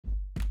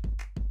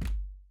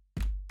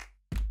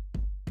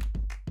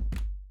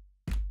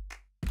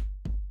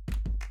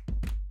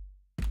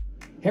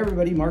Hey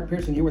everybody, Mark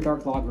Pearson here with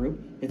ARC Law Group.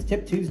 It's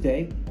Tip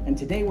Tuesday, and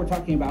today we're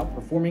talking about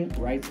performing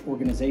rights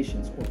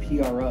organizations, or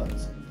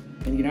PROs.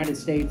 In the United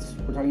States,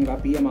 we're talking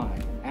about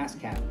BMI,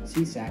 ASCAP,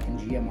 SESAC, and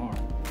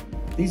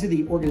GMR. These are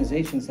the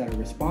organizations that are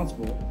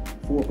responsible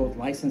for both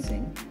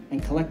licensing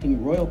and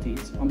collecting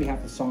royalties on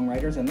behalf of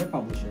songwriters and their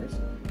publishers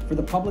for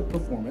the public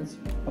performance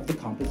of the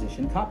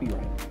composition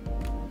copyright.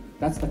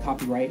 That's the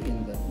copyright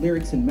in the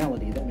lyrics and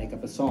melody that make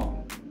up a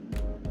song.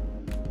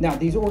 Now,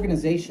 these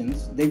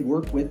organizations, they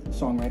work with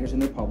songwriters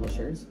and their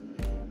publishers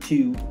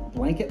to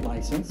blanket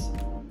license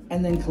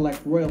and then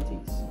collect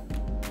royalties.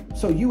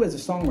 So you as a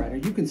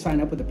songwriter, you can sign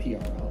up with a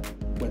PRO,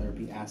 whether it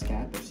be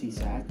ASCAP or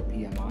SESAC or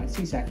BMI.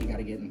 SESAC, you got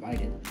to get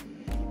invited.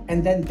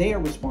 And then they are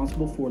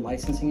responsible for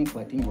licensing and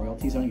collecting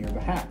royalties on your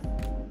behalf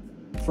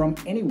from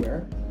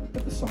anywhere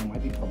that the song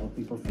might be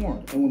publicly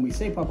performed. And when we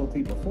say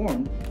publicly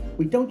performed,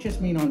 we don't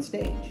just mean on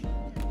stage.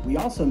 We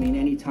also mean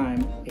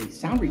anytime a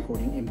sound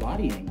recording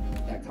embodying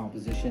that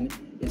composition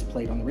is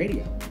played on the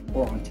radio,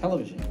 or on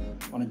television,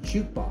 on a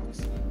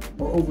jukebox,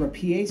 or over a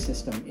PA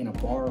system in a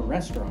bar or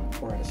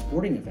restaurant, or at a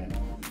sporting event,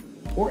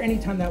 or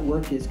anytime that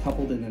work is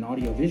coupled in an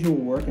audio-visual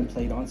work and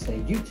played on, say,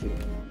 YouTube.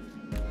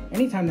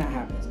 Anytime that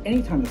happens,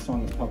 anytime the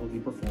song is publicly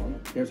performed,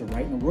 there's a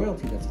right and a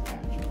royalty that's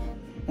attached.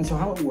 And so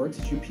how it works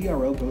is your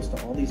PRO goes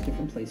to all these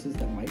different places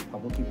that might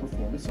publicly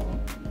perform a song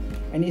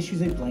and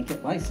issues a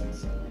blanket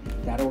license.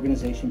 That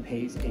organization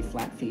pays a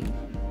flat fee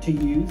to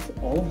use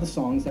all of the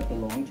songs that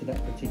belong to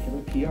that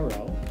particular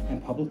PRO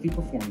and publicly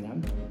perform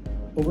them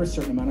over a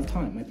certain amount of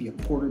time. Might be a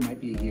quarter,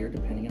 might be a year,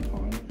 depending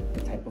upon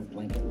the type of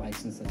blanket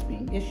license that's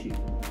being issued.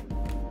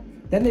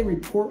 Then they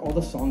report all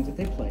the songs that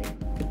they play.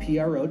 The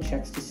PRO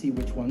checks to see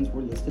which ones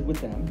were listed with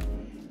them,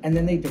 and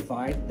then they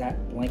divide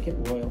that blanket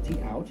royalty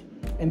out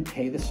and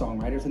pay the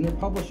songwriters and their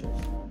publishers.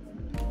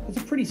 It's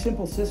a pretty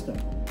simple system.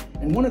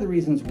 And one of the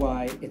reasons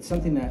why it's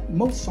something that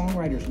most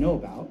songwriters know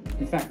about,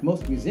 in fact,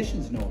 most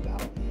musicians know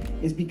about,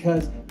 is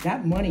because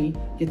that money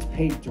gets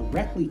paid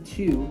directly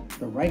to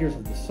the writers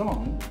of the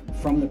song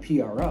from the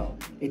PRO.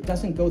 It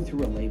doesn't go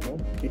through a label.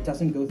 It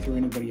doesn't go through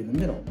anybody in the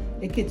middle.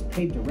 It gets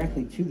paid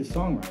directly to the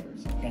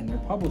songwriters and their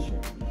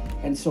publishers.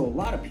 And so a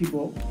lot of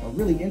people are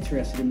really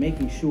interested in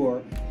making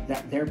sure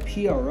that their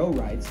PRO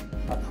rights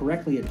are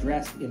correctly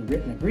addressed in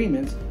written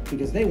agreements,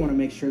 because they want to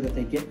make sure that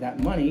they get that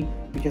money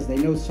because they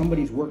know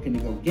somebody's working to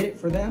go get it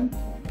for them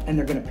and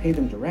they're going to pay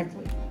them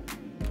directly.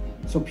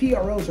 So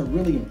PROs are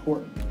really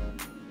important.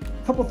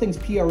 A couple things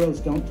PROs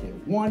don't do.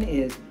 One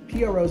is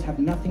PROs have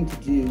nothing to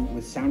do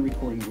with sound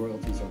recording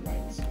royalties or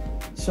rights.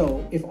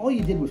 So if all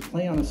you did was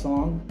play on a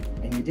song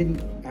and you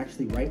didn't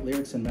actually write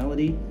lyrics and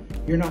melody,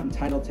 you're not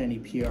entitled to any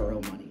PRO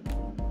money,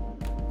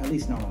 at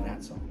least not on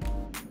that song.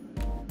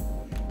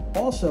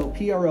 Also,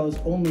 PROs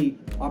only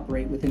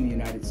operate within the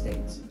United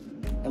States,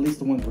 at least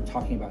the ones we're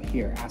talking about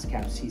here,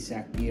 ASCAP,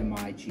 SESAC,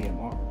 BMI,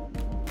 GMR.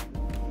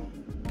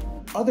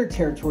 Other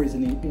territories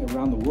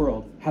around the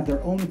world have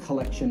their own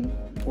collection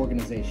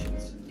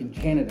organizations. In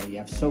Canada, you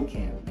have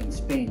SOCAN. In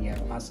Spain, you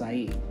have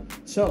ASAI.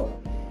 So,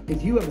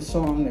 if you have a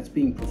song that's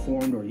being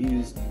performed or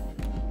used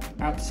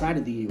outside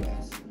of the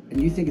US, and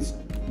you think it's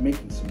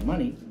making some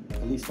money,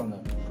 at least on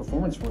the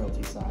performance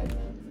royalty side,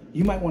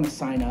 you might want to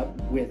sign up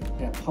with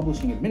a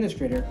publishing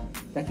administrator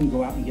that can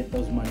go out and get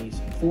those monies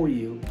for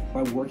you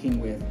by working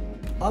with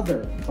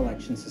other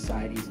collection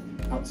societies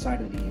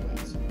outside of the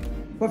US.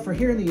 But for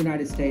here in the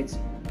United States,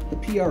 the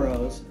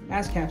PROs,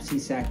 ASCAP,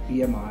 SESAC,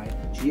 BMI,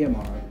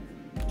 GMR,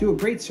 do a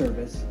great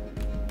service,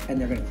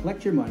 and they're going to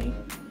collect your money,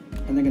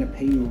 and they're going to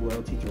pay you a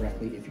royalty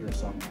directly if you're a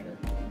songwriter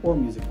or a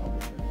music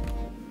publisher.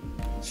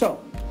 So,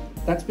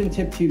 that's been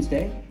Tip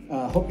Tuesday.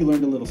 Hope you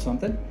learned a little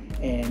something,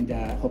 and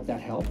hope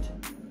that helped.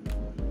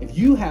 If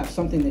you have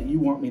something that you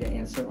want me to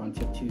answer on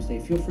Tip Tuesday,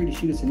 feel free to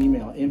shoot us an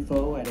email,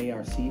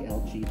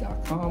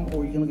 info@arclg.com,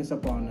 or you can look us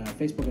up on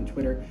Facebook and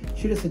Twitter.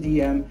 Shoot us a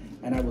DM,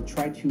 and I will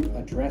try to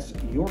address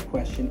your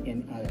question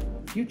in a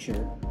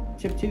future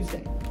Tip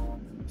Tuesday.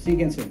 See you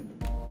again soon.